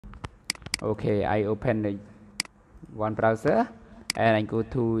Okay, I open the one browser and I go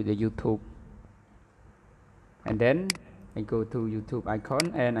to the YouTube, and then I go to YouTube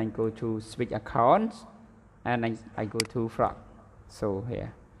icon and I go to switch accounts, and I go to frog. So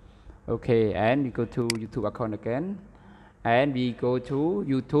here, okay, and we go to YouTube account again, and we go to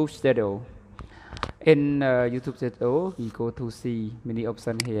YouTube Studio. In YouTube Studio, we go to see many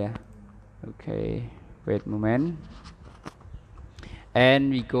options here. Okay, wait a moment,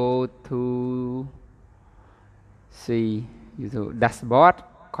 and we go to see YouTube dashboard,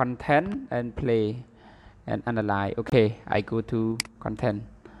 content, and play and analyze. Okay, I go to content.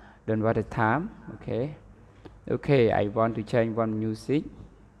 Don't waste the time. Okay, okay, I want to change one music.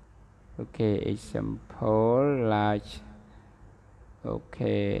 Okay, example like,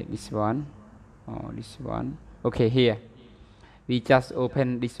 okay, this one or this one. Okay, here we just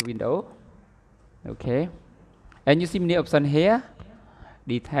open this window. Okay, and you see many options here: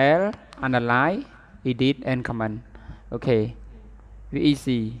 detail, analyze, edit, and comment. Okay, very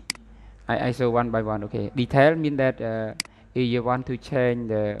easy. I show one by one. Okay, detail mean that if you want to change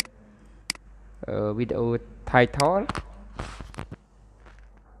the video title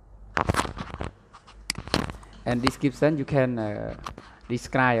and description, you can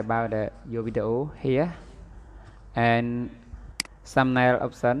describe about your video here. And thumbnail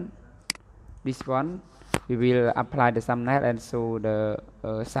option, this one we will apply the thumbnail and show the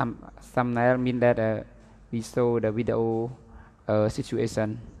thumbnail mean that we show the video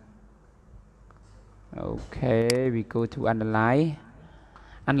situation. Okay, we go to analyze.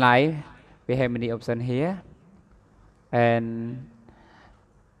 Analyze, we have many options here, and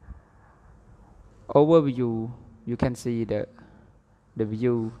overview, you can see the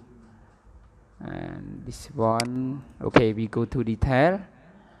view, and this one. Okay, we go to detail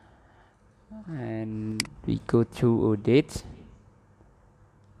and we go to edit.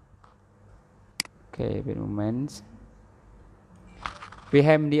 Okay, wait a moment, we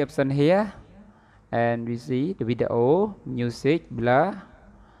have many options here, and we see the video, music, blur.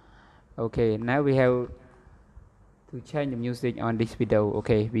 Okay, now we have to change the music on this video.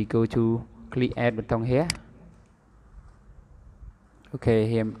 Okay, we go to click add button here. Okay,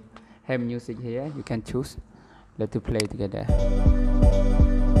 here have music here, you can choose. Let's play together.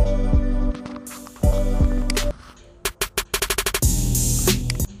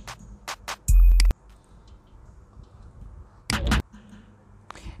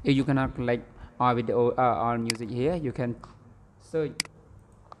 If you cannot select all video all music here, you can search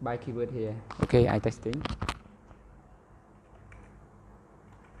by keyword here. Okay, I testing.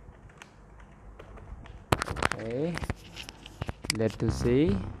 Okay, let's to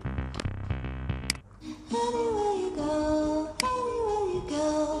see. Anywhere you go,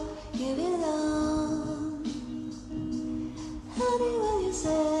 you belong. Anywhere you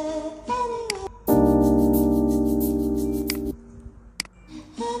say,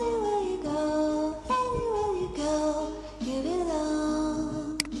 anywhere you go, you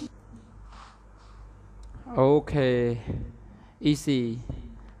belong. Okay, easy.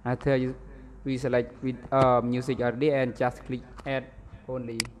 I tell you, we select with music already and just click add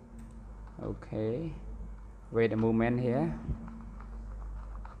only. Okay, wait a moment here.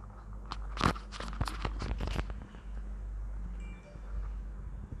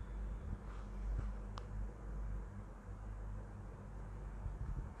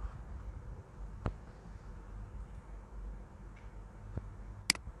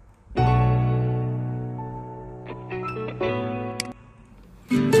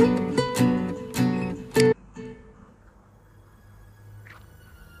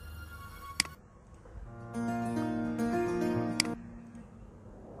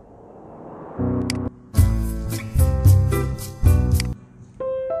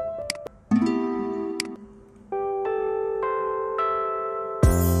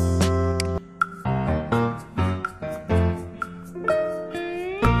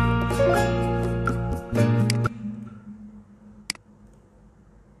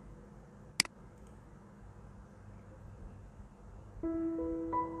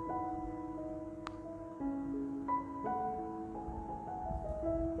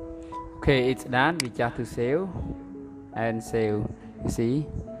 Okay, it's done. We just to save and save. You see,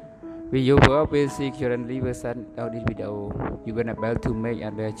 we you work with the currently version of this video. You're gonna be able to make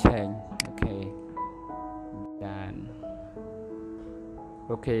other change. Okay, done.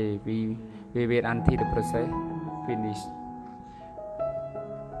 Okay, we wait until the process finish.